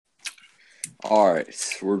All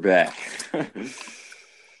right, we're back.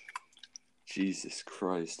 Jesus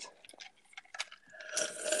Christ.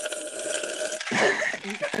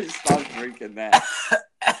 You gotta stop drinking that.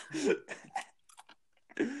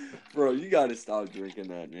 Bro, you gotta stop drinking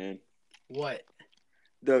that, man. What?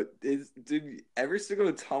 Dude, every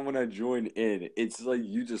single time when I join in, it's like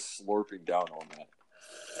you just slurping down on that.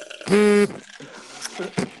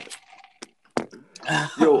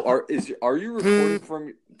 Yo, are you recording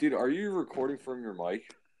from dude, are you recording from your mic?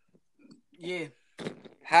 Yeah.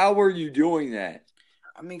 How are you doing that?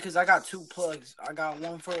 I mean, because I got two plugs. I got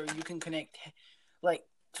one for you can connect, like,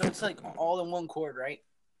 so it's like all in one cord, right?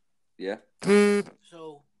 Yeah.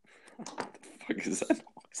 So. What the fuck is that?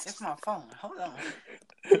 It's my phone. Hold on.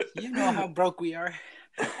 You know how broke we are.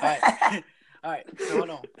 All right. All right. So hold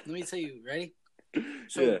on. Let me tell you. Ready?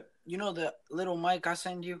 So, yeah. You know the little mic I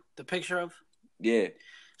send you the picture of? Yeah.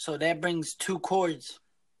 So that brings two cords.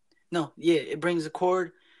 No, yeah, it brings a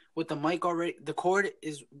cord with the mic already.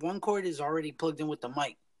 One cord is already plugged in with the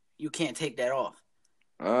mic. You can't take that off.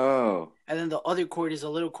 Oh. And then the other cord is a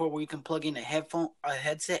little cord where you can plug in a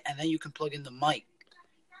headset, and then you can plug in the mic.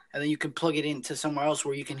 And then you can plug it into somewhere else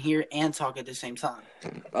where you can hear and talk at the same time.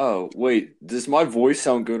 Oh, wait. Does my voice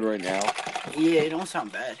sound good right now? Yeah, it don't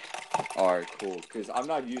sound bad. Alright, cool. Because I'm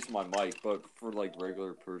not using my mic, but for, like,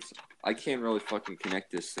 regular person, I can't really fucking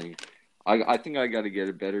connect this thing. I think I gotta get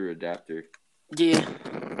a better adapter. Yeah.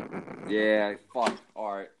 Yeah, fuck.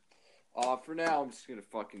 Alright. For now, I'm just gonna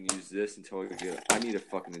fucking use this until I need a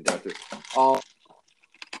fucking adapter.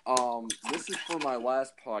 This is for my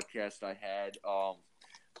last podcast I had.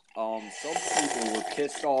 Some people were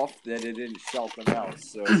pissed off that it didn't shout them out,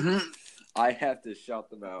 so I have to shout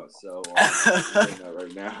them out. So I'm doing that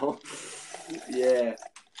right now. Yeah.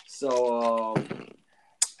 So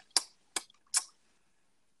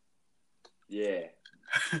yeah.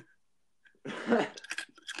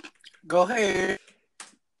 Go ahead.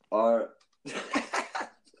 Alright.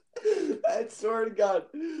 I swear to God,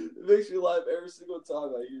 it makes me laugh every single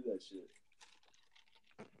time I hear that shit.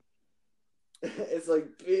 It's like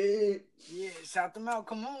big. Yeah, shout them out.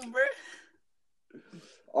 Come on, bro.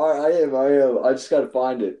 Alright, I am. I just gotta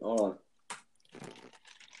find it. Hold on.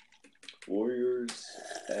 Warriors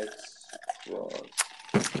X Frog.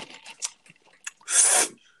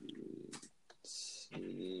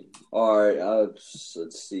 Alright,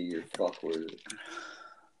 let's see your fuck word.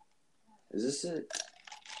 Is this it?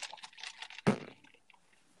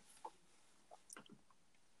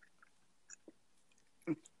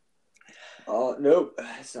 Nope,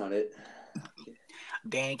 that's not it.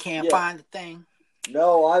 Dan can't find the thing.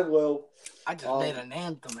 No, I will. I just made an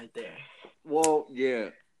anthem right there. Well, yeah.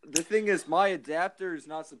 The thing is, my adapter is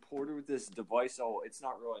not supported with this device, so it's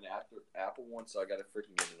not really an Apple one, so I gotta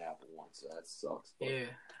freaking get an Apple one, so that sucks. But... Yeah,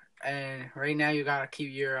 and right now you gotta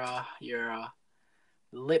keep your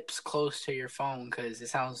lips close to your phone, because it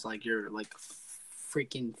sounds like you're, like,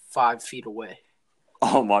 freaking 5 feet away.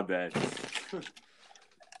 Oh, my bad.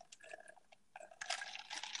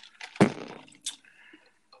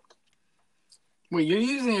 Wait, you're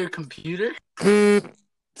using your computer? I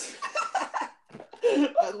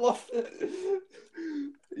love it.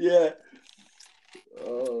 Yeah.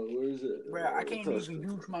 Where is it? Bro, I can't even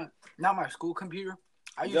use not my school computer.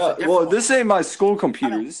 I use a different one. This ain't my school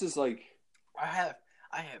computer. This is like... I have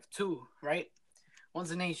two, right?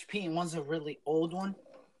 One's an HP and one's a really old one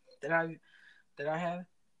that I have.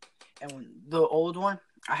 And the old one,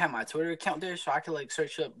 I have my Twitter account there, so I could, like,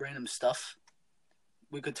 search up random stuff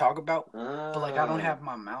we could talk about. But, like, I don't have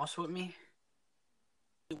my mouse with me.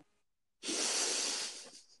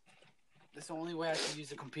 That's the only way I can use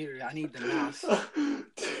the computer. I need the mouse.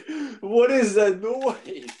 What is that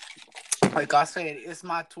noise? Like I said, it's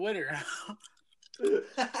my Twitter.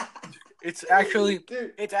 It's actually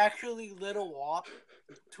Little Wop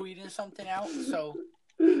tweeting something out. So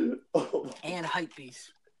and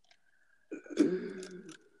Hypebeast.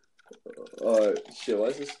 Shit.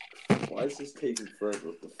 Why is this taking forever?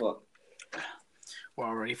 What the fuck? We're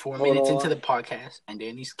already 4 minutes into the podcast, and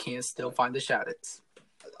Danny can't still find the shout-outs.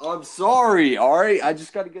 I'm sorry, alright? I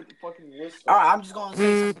just gotta get the fucking list. Alright, I'm just gonna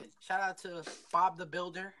say something. Shout out to Bob the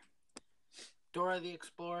Builder, Dora the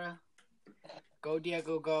Explorer, Go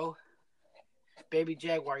Diego Go, Baby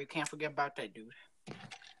Jaguar. You can't forget about that dude.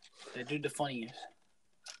 That dude the funniest.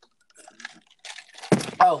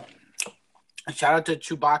 Oh, shout out to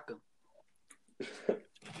Chewbacca.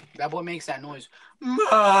 That boy makes that noise.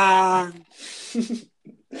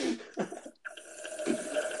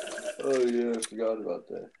 Oh yeah, I forgot about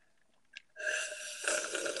that.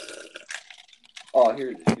 Oh,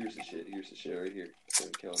 here's the shit. Here's the shit right here.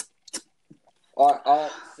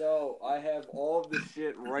 So I have all of the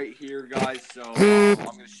shit right here, guys. So I'm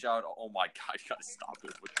gonna shout. Oh my god, you gotta stop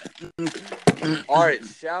it with that. All right,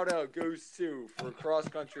 shout out goes to for cross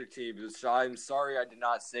country teams. I'm sorry I did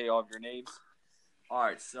not say all of your names. All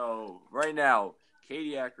right, so right now,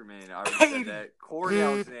 Katie Ackerman, I already said that. Corey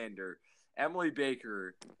Alexander, Emily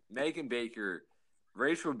Baker, Megan Baker,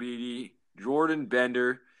 Rachel Beatty, Jordan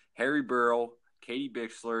Bender, Harry Burrell, Katie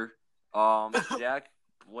Bixler, Jack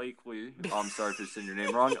Blakely. I'm sorry for saying your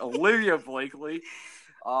name wrong. Olivia Blakely,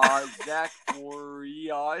 Zach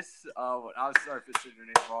Boreas. I'm sorry for saying your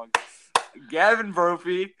name wrong. Gavin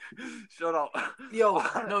Brophy. Shut up. Yo,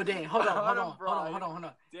 no, Danny, hold on.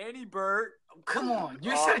 Danny Burt. Come on,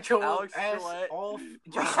 you shut your Alex ass Gillette, off. You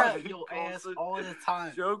shut your ass all the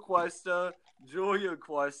time. Joe Cuesta, Julia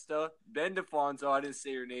Cuesta, Ben DeFonso. I didn't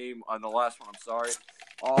say your name on the last one. I'm sorry.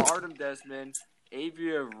 Artem Desmond,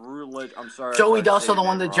 Avia Roulette. I'm sorry. Joey Dustle, the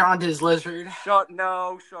one that John his lizard. Shut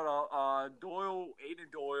up. Doyle,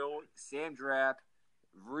 Aiden Doyle, Sam Drapp,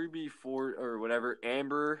 Ruby Ford or whatever,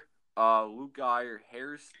 Amber. Luke Geyer,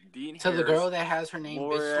 Harris, Dean To Harris. the girl that has her name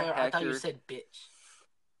Laura Bitchler, Hecker. I thought you said bitch.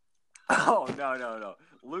 Oh, no.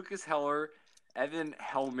 Lucas Heller, Evan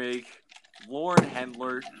Helmig, Lauren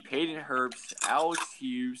Hendler, Peyton Herbst, Alex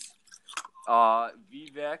Hughes,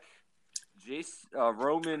 Vivek,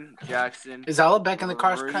 Roman Jackson. Is Ella back in the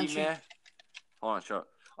cross country? Hold on, shut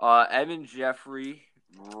up. Evan Jeffrey,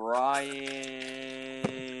 Ryan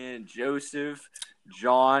Joseph,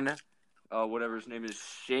 John, whatever his name is,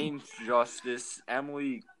 Shane Justice,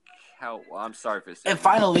 Emily. I'm sorry for saying. And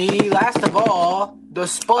finally, last of all, the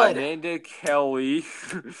Spud. Amanda Kelly,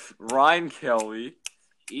 Ryan Kelly,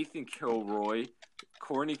 Ethan Kilroy,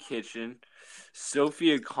 Courtney Kitchen,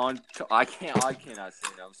 Sophia I cannot say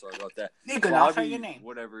that. I'm sorry about that. You could not say your name.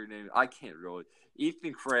 Whatever your name. I can't really.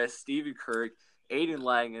 Ethan Kress, Stephen Kirk, Aiden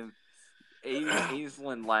Langan,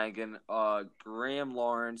 Aislinn Langan, Graham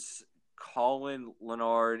Lawrence, Colin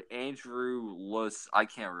Leonard, Andrew Luss. I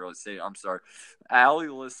can't really say it. I'm sorry. Allie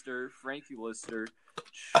Lister, Frankie Lister,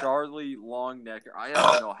 Charlie Longnecker. I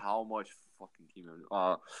don't know how much fucking team.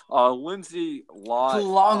 Lindsay Lott,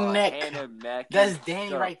 Longneck. Hannah Mack. That's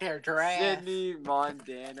Danny right there. Giraffe. Sydney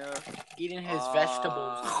Mondana. Eating his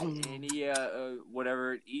vegetables. Ania,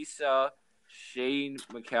 whatever. Issa, Shane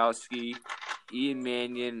Mikowski, Ian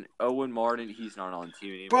Mannion, Owen Martin. He's not on the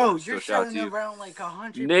team anymore. Bro, you're shouting around like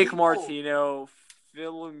 100 Nick people. Martino,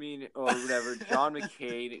 Philomene, or whatever, John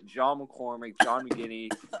McCain, John McCormick, John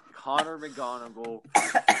McGinney, Connor McGonigal,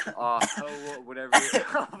 whatever.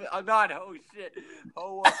 I'm not, shit.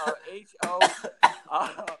 H-O-G-H,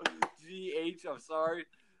 I'm sorry.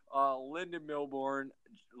 Linda Milborn,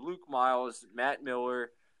 Luke Miles, Matt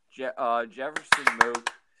Miller, Jefferson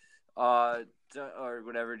Moak, or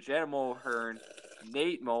whatever, Jenna Mulhern,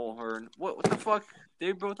 Nate Mulhern. What the fuck?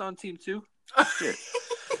 They both on team too? Shit.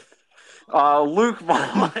 Luke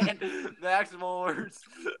Mullen, Max Mullers.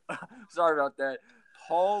 Sorry about that.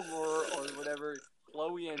 Paul Moore or whatever.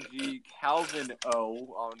 Chloe NG, Calvin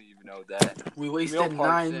O. I don't even know that. We wasted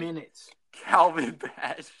 9 minutes. Calvin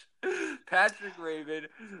Bash, Patrick Raven,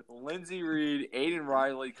 Lindsay Reed, Aiden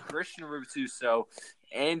Riley, Christian Rivtuso,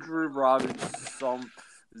 Andrew Robinson,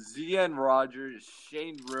 Zian Rogers,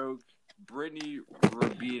 Shane Roke, Brittany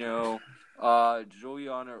Rubino,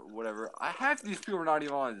 Juliana, whatever. Half of these people are not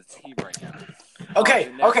even on the team right now. Okay.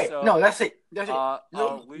 No, that's it. Next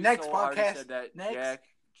podcast. Said that. Next.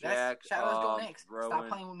 Jack. Shout-outs go next. Rowan, Stop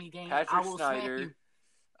playing with me, Danny. Patrick I will Snyder.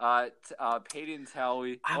 Smack you. Peyton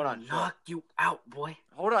Talley. I will knock you out, boy.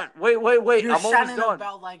 Hold on. Wait. You're I'm almost done.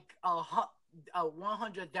 about like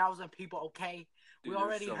 100,000 people. Okay, Dude, we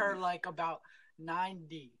already heard like about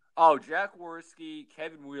 90. Oh, Jack Worski,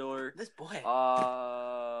 Kevin Wheeler. This boy.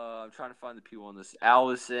 I'm trying to find the people on this.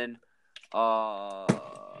 Allison. No,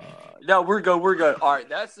 we're good. All right,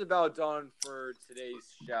 that's about done for today's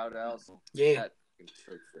shout-outs. Yeah.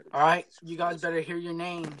 All right, you guys better hear your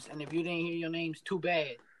names, and if you didn't hear your names, too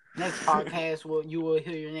bad. Next podcast, you will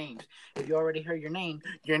hear your names. If you already heard your name,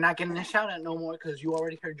 you're not getting a shout-out no more because you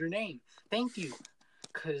already heard your name. Thank you.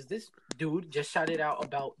 Because this dude just shouted out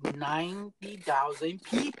about 90,000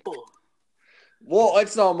 people. Well,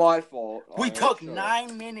 it's not my fault. We took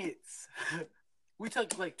 9 minutes. We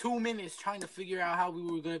took like 2 minutes trying to figure out how we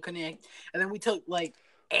were going to connect. And then we took like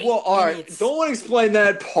 8 minutes. All right. Don't explain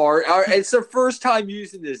that part. All right, it's the first time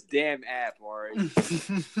using this damn app, all right?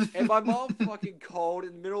 And my mom fucking called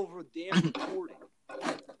in the middle of her damn recording.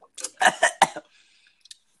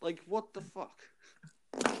 Like, what the fuck?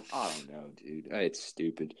 I don't know, dude. It's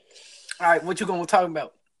stupid. All right, what you going to talk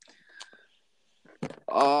about?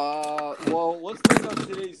 Well, let's bring up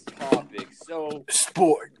today's topic. So,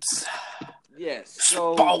 sports. Yes.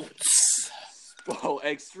 So Sports.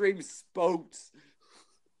 Extreme sports.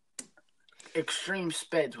 Extreme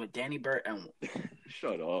Speds with Danny Burt and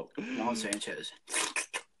Shut up. Juan Sanchez.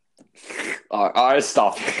 All right,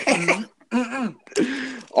 stop.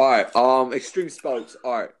 All right. Extreme sports.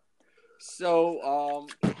 All right. So,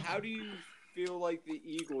 how do you feel like the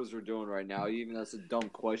Eagles are doing right now? Even that's a dumb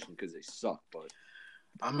question because they suck, but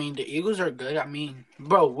I mean, the Eagles are good. I mean,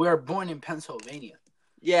 bro, we're born in Pennsylvania.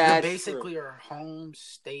 yeah, They're that's basically true. our home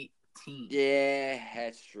state team. Yeah,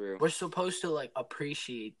 that's true. We're supposed to like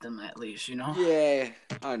appreciate them at least, you know? Yeah,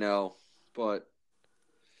 I know, but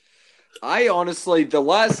I honestly the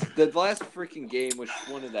last freaking game, which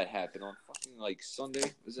one did that happen on? Fucking like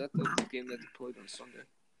Sunday? Was that the game that they played on Sunday?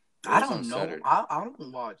 Or I was it on don't know. Saturday? I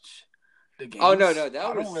don't watch the games. Oh no, that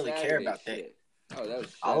I was don't really Saturday care about shit. Oh, that was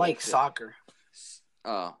Saturday I like shit. soccer.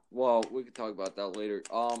 Well, we could talk about that later.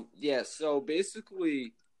 Yeah. So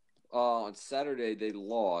basically, on Saturday they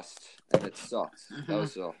lost, and it sucked. That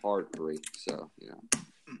was a heartbreak. So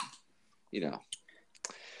you know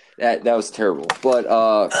that was terrible. But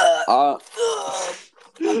I'm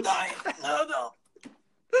dying. No.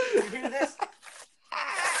 You hear this?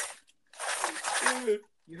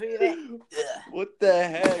 You hear that? What the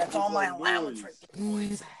heck? That's all my that allowance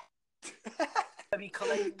noise? right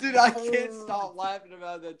there. Dude, I can't stop laughing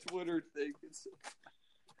about that Twitter thing.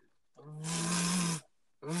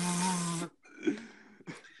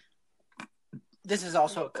 This is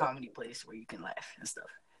also a comedy place where you can laugh and stuff.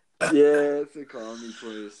 Yeah, it's a comedy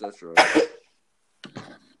place. That's right.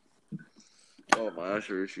 Oh my gosh,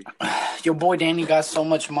 Richie. Your boy Danny got so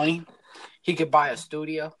much money, he could buy a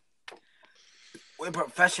studio with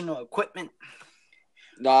professional equipment.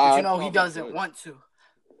 Nah, But you know he doesn't want to.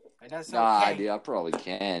 And that's okay. Dude, I probably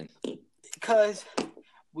can. Because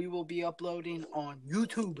we will be uploading on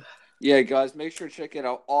YouTube. Yeah, guys, make sure to check it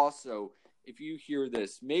out. Also, if you hear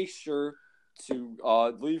this, make sure to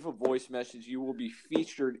leave a voice message. You will be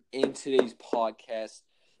featured in today's podcast,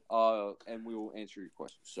 and we will answer your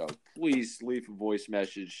questions. So please leave a voice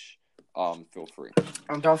message. Feel free.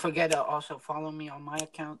 And don't forget to also follow me on my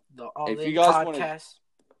account, the All If In you guys Podcast.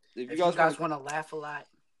 If you guys want to laugh a lot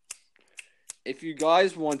if you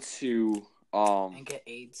guys want to and get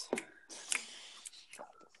AIDS.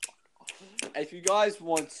 If you guys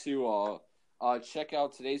want to check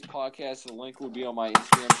out today's podcast, the link will be on my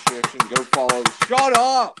Instagram description. Go follow. Shut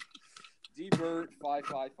up,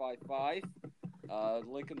 dbird5555.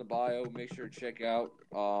 Link in the bio. Make sure to check out.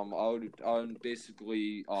 I'm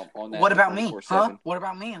basically on that. What about me, 24/7. huh? What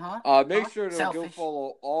about me, huh? Make sure to Selfish. go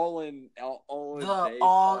follow All In the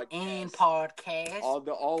All In Podcast.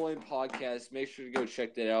 The All In Podcast. Make sure to go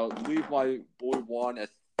check that out. Leave my boy Juan a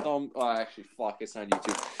thumb. Actually, fuck, it's on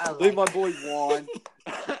YouTube. Leave my boy Juan.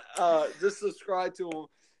 Just subscribe to him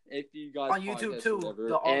if you guys on YouTube too.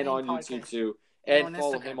 And on YouTube too. And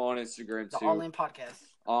follow him on Instagram too. The All In Podcast.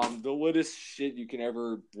 The latest shit you can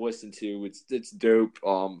ever listen to. It's dope.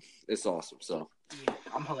 It's awesome. So yeah,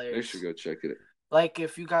 I'm hilarious. Make sure to go check it out. Like,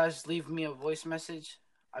 if you guys leave me a voice message,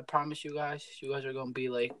 I promise you guys are gonna be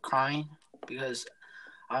like crying because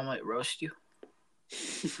I might roast you.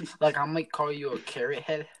 Like, I might call you a carrot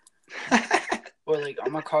head, or like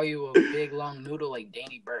I'm gonna call you a big long noodle like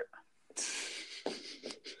Danny Burt.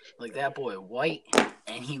 Like that boy white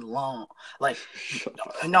and he long. Like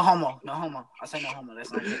no homo. I say no homo.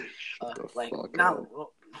 That's not good. Like not.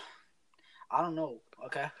 I don't know.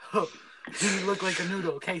 Okay. You look like a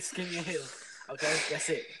noodle. Okay, skinny and hill. Okay, that's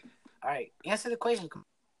it. All right. Answer the question.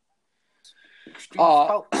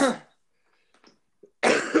 All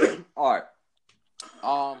right.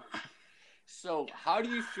 So how do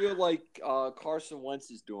you feel like Carson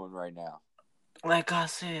Wentz is doing right now? Like I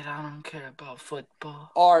said, I don't care about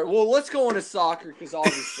football. All right, well, let's go into soccer because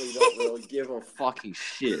obviously you don't really give a fucking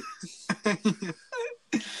shit.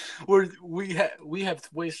 We have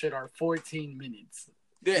wasted our 14 minutes.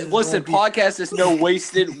 Yeah, listen, podcast is no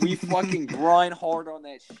wasted. We fucking grind hard on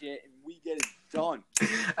that shit and we get it done.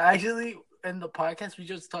 Actually, in the podcast, we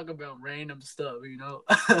just talk about random stuff, you know?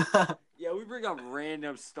 Yeah, we bring up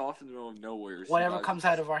random stuff in the middle of nowhere. Whatever comes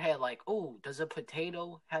out of our head, like, oh, does a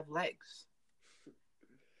potato have legs?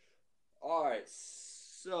 All right,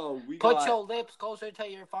 so we Put your lips closer to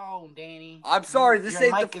your phone, Danny. I'm sorry, this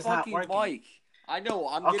your ain't the fucking mic. I know,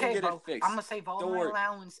 I'm gonna get it fixed. I'm gonna save all my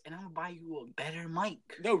allowance and I'm gonna buy you a better mic.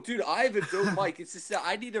 No, dude, I have a dope mic. It's just that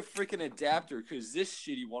I need a freaking adapter because this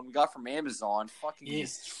shitty one we got from Amazon fucking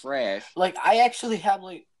is trash. Like, I actually have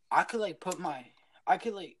I could put my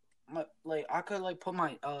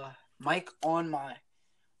mic on my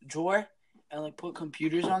drawer and put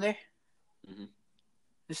computers on there and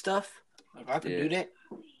stuff. Like, I could do that.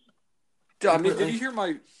 I mean, did you hear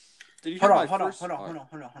my? Did you hear Hold my on, first? hold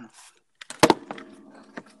on.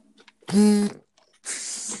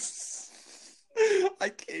 I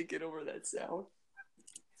can't get over that sound.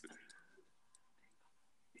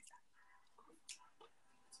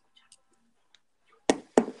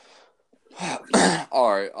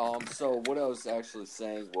 All right. So what I was actually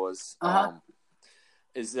saying was,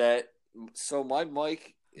 is that so my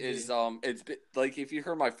mic is it's like if you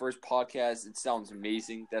heard my first podcast, it sounds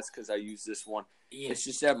amazing. That's because I use this one. Yeah. It's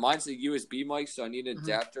just that mine's a USB mic, so I need an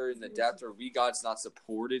adapter, and the adapter we got's not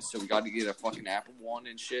supported, so we got to get a fucking Apple one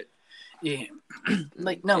and shit. Yeah,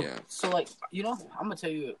 like no. Yeah. So like I'm gonna tell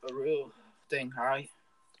you a real thing. All right.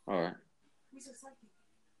 All right.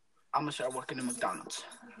 I'm gonna start working at McDonald's.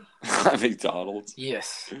 McDonald's.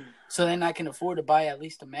 Yes. So then I can afford to buy at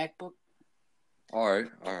least a MacBook. All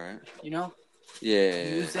right. You know.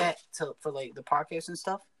 Yeah. Use that for like the podcast and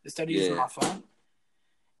stuff instead of using my phone.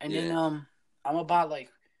 And then I'm gonna buy like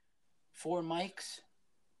 4 mics,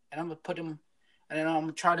 and I'm gonna put them. And then I'm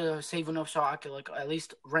gonna try to save enough so I can like at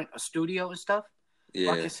least rent a studio and stuff. Yeah.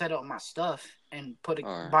 Where I can set up my stuff and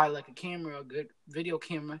buy like a camera, a good video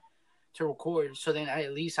camera to record. So then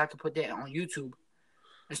at least I can put that on YouTube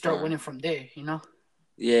and start winning from there. You know?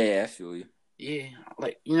 Yeah, I feel you. Yeah,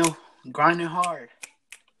 like grinding hard.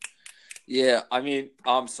 Yeah, I mean,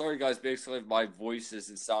 I'm sorry guys. Basically, my voice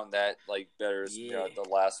doesn't sound that like better as the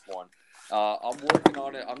last one. I'm working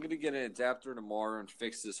on it. I'm gonna get an adapter tomorrow and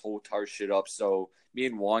fix this whole entire shit up so me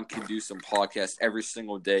and Juan can do some podcasts every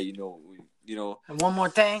single day. You know. And one more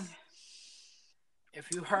thing, if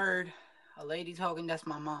you heard a lady talking, that's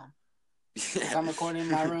my mom. Because I'm recording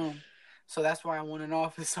in my room, so that's why I want an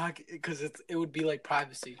office, because it would be like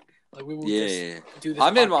privacy. Like we would just do this.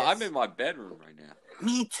 I'm in my bedroom right now.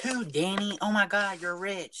 Me too, Danny. Oh my God, you're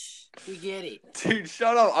rich. We get it, dude.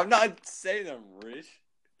 Shut up. I'm not saying I'm rich.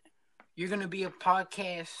 You're going to be a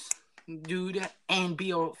podcast dude and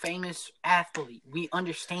be a famous athlete. We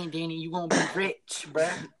understand, Danny. You're going to be rich,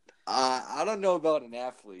 bruh. I don't know about an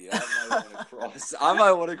athlete. I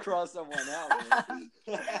might want to cross someone out, man.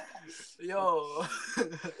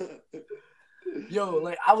 Yo,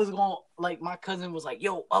 like I was going, like my cousin was like,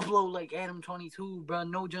 yo, upload like Adam 22, bro,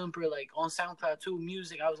 no jumper, like on SoundCloud too,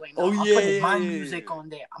 music. I was like, no, I'm putting my music on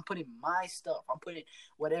there. I'm putting my stuff. I'm putting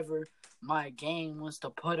whatever my gang wants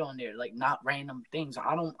to put on there, like not random things.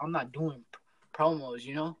 I'm not doing promos,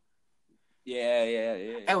 you know?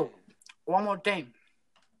 Yeah. Oh, one more thing.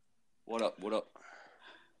 What up?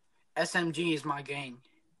 SMG is my gang.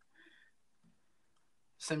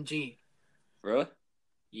 SMG. Really?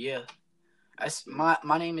 Yeah.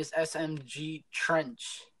 My name is SMG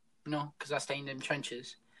Trench, because I stay in them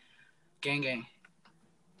trenches. Gang.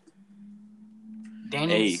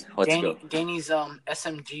 Danny's, let's go. Danny's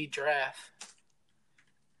SMG Giraffe,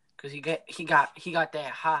 because he got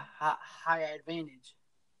that high advantage.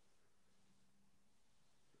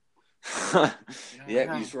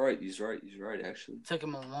 Yeah, he's right. Actually, it took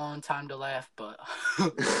him a long time to laugh, but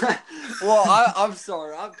well, I'm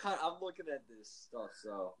sorry. I'm looking at this stuff,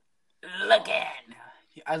 so.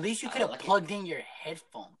 At least you could have plugged in your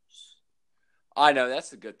headphones. I know,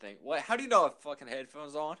 that's a good thing. What? How do you know I have fucking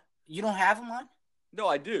headphones on? You don't have them on? No,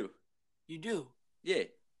 I do. You do? Yeah.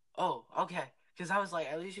 Oh, okay. Because I was like,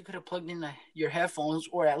 at least you could have plugged in your headphones,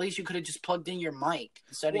 or at least you could have just plugged in your mic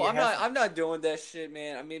instead of your headphones. I'm not doing that shit,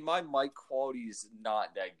 man. I mean, my mic quality is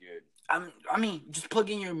not that good. I mean, just plug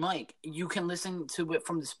in your mic. You can listen to it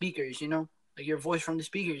from the speakers, like your voice from the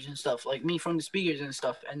speakers and stuff, like me from the speakers and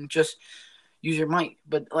stuff, and just use your mic.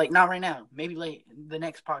 But like not right now, maybe like the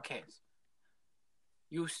next podcast.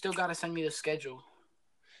 You still gotta send me the schedule.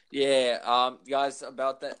 Yeah, guys,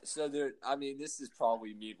 about that. So this is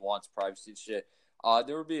probably me and Juan's privacy shit.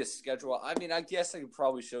 There will be a schedule. I mean, I guess I could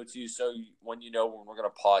probably show it to you when we're gonna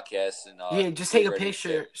podcast and just take a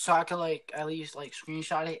picture so I can like at least like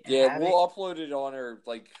screenshot it. And we'll upload it on our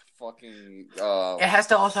like fucking. It has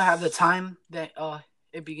to also have the time that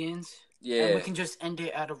it begins. Yeah, and we can just end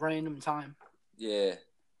it at a random time. Yeah,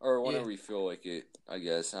 or whenever we feel like it. I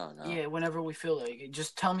guess I don't know. Yeah, whenever we feel like it.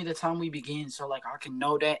 Just tell me the time we begin so like I can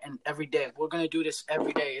know that. And every day we're gonna do this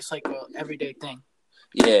every day. It's like a everyday thing.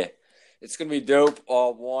 Yeah. It's gonna be dope.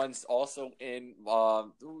 One's also in.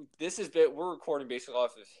 We're recording basically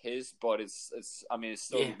off of his, but it's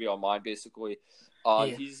still gonna be on mine basically.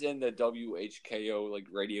 He's in the WHKO like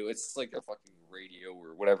radio. It's like a fucking radio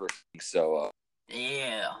or whatever. So.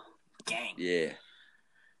 Yeah, gang. Yeah.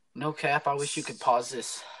 No cap. I wish you could pause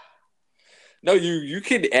this. No, you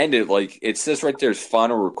can end it like it says right there. It's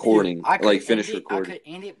final recording, I could like finish end it. I recording. could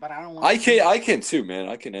end it, but I don't want. I can too, man.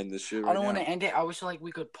 I can end this shit I right don't want now. to end it. I wish like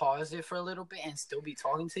we could pause it for a little bit and still be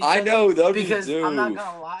talking to each I other. know that'd Because be I'm not dope.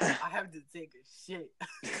 gonna lie, I have to take a shit.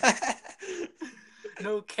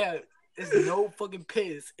 No cap. It's no fucking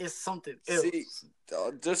piss. It's something else. See,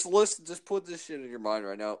 just listen. Just put this shit in your mind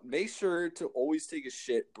right now. Make sure to always take a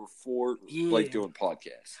shit before like doing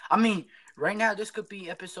podcasts. I mean, right now this could be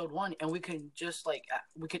episode 1, and we can just like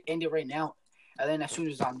we could end it right now, and then as soon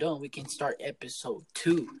as I'm done, we can start episode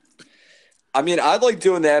 2. I mean, I like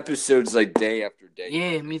doing the episodes like day after day.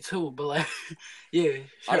 Yeah, me too. But like, yeah,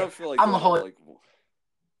 sure. I don't feel like I'm a whole. like.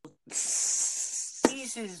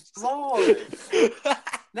 Jesus Lord,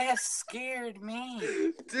 that scared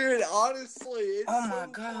me, dude. Honestly, it's oh my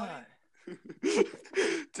so god,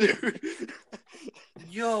 dude.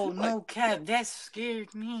 Yo, no cap, that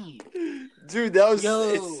scared me, dude. That was Yo.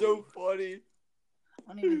 It's so funny.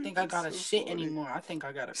 I don't even think I gotta so shit funny. anymore. I think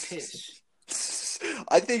I gotta piss.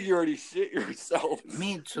 I think you already shit yourself.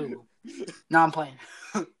 Me too. Nah, I'm playing.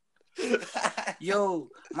 Yo,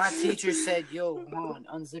 my teacher said, "Yo, Juan,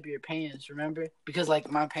 unzip your pants." Remember? Because like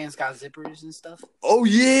my pants got zippers and stuff. Oh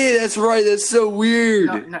yeah, that's right. That's so weird.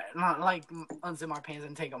 No, not like unzip my pants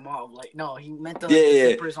and take them off. Like no, he meant the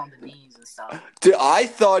zippers on the knees and stuff. Dude, I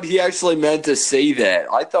thought he actually meant to say that.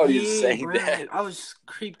 I thought he was saying that. I was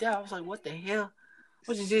creeped out. I was like, "What the hell?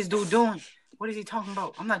 What is this dude doing? What is he talking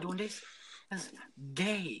about? I'm not doing this. That's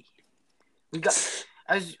gay."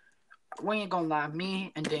 We ain't gonna lie,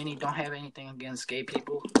 me and Danny don't have anything against gay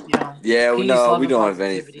people, you know. Yeah, Peace, no, love, we and don't have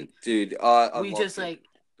positivity. anything, dude. We just like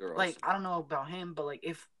girls. I don't know about him, but like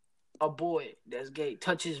if a boy that's gay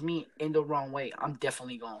touches me in the wrong way, I'm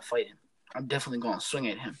definitely gonna fight him. I'm definitely gonna swing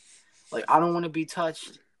at him. Like I don't want to be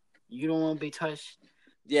touched. You don't want to be touched.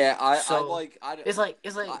 Yeah,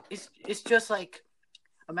 It's just like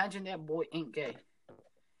imagine that boy ain't gay,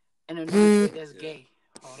 and another boy that's gay.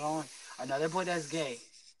 Hold on, another boy that's gay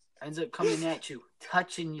ends up coming at you,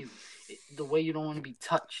 touching you the way you don't want to be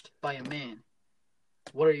touched by a man.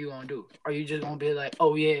 What are you gonna do? Are you just gonna be like,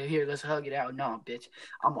 "Oh yeah, here, let's hug it out"? No, bitch.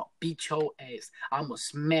 I'm gonna beat your ass. I'm gonna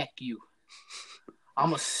smack you. I'm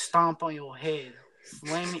gonna stomp on your head,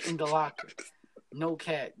 slam it in the locker. No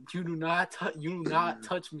cat. You do not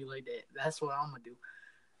touch me like that. That's what I'm gonna do.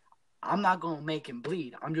 I'm not gonna make him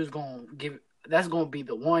bleed. I'm just gonna that's gonna be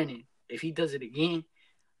the warning. If he does it again,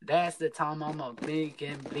 that's the time I'm gonna make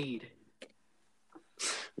him bleed.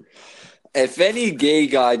 If any gay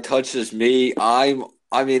guy touches me, in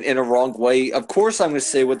a wrong way, of course I'm gonna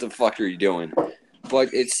say, "What the fuck are you doing?" But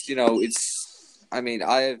it's, I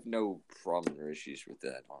have no problem or issues with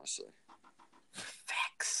that, honestly.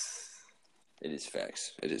 Facts. It is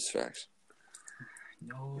facts. It is facts.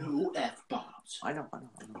 No F-bombs. I know.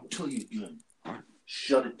 Until you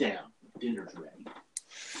shut it down. Dinner's ready.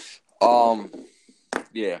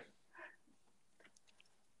 Yeah.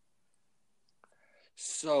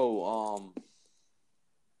 So, all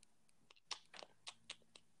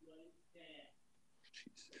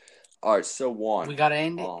right, so one. We gotta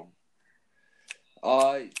end it.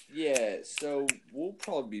 Yeah, so we'll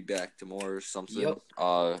probably be back tomorrow or something. Yep.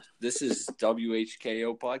 This is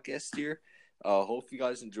WHKO podcast here. Hope you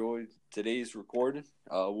guys enjoyed today's recording.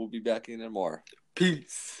 We'll be back in tomorrow.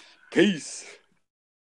 Peace. Peace.